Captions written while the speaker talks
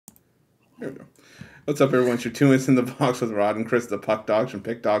There we go. What's up, everyone? It's your 2 minutes in the box with Rod and Chris, the Puck Dogs from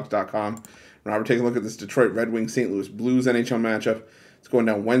PickDogs.com. Now we're taking a look at this Detroit Red Wings St. Louis Blues NHL matchup. It's going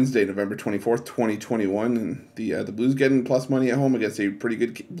down Wednesday, November 24th, 2021, and the Blues getting plus money at home against a pretty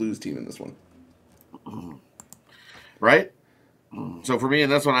good Blues team in this one. Right? So for me in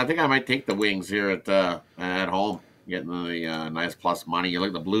this one, I think I might take the Wings here at home, getting the nice plus money. You look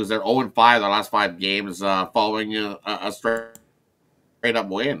at the Blues; they're 0-5 their last 5 games, following a straight up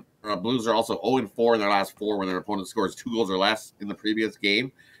win. Blues are also 0-4 in their last 4 when their opponent scores 2 goals or less in the previous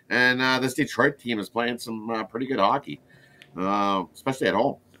game. And this Detroit team is playing some pretty good hockey, especially at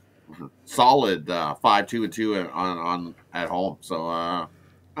home. Solid 5-2-2 on at home. So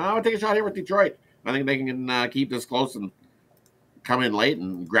I'll take a shot here with Detroit. I think they can keep this close and come in late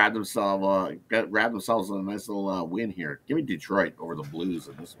and grab themselves a nice little win here. Give me Detroit over the Blues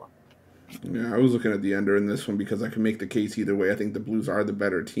in this one. Yeah, I was looking at the under in this one because I can make the case either way. I think the Blues are the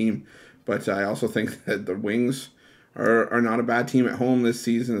better team, but I also think that the Wings are not a bad team at home this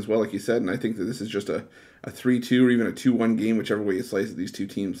season as well, like you said, and I think that this is just a 3-2 or even a 2-1 game, whichever way you slice it. These two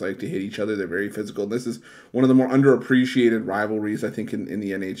teams like to hit each other. They're very physical. This is one of the more underappreciated rivalries, I think, in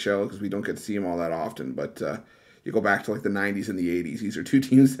the NHL because we don't get to see them all that often, but you go back to like the 90s and the 80s. These are two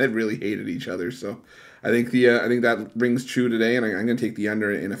teams that really hated each other. So I think that rings true today, and I'm going to take the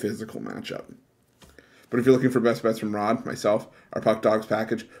under in a physical matchup. But if you're looking for best bets from Rod, myself, our Puck Dogs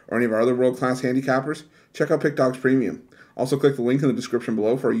package, or any of our other world-class handicappers, check out Pick Dogs Premium. Also, click the link in the description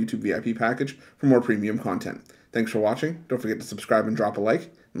below for our YouTube VIP package for more premium content. Thanks for watching. Don't forget to subscribe and drop a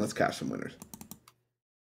like, and let's catch some winners.